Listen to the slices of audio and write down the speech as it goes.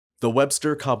The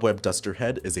Webster Cobweb Duster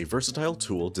Head is a versatile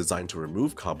tool designed to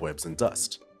remove cobwebs and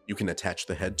dust. You can attach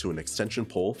the head to an extension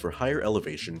pole for higher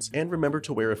elevations and remember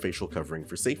to wear a facial covering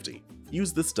for safety.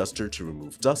 Use this duster to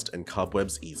remove dust and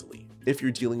cobwebs easily. If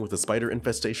you're dealing with a spider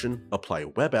infestation, apply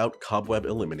Web Out Cobweb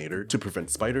Eliminator to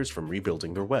prevent spiders from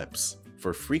rebuilding their webs.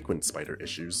 For frequent spider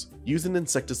issues, use an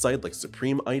insecticide like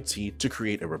Supreme IT to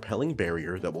create a repelling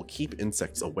barrier that will keep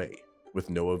insects away. With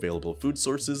no available food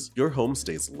sources, your home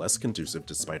stays less conducive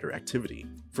to spider activity.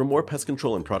 For more pest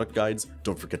control and product guides,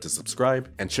 don't forget to subscribe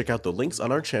and check out the links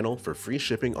on our channel for free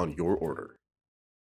shipping on your order.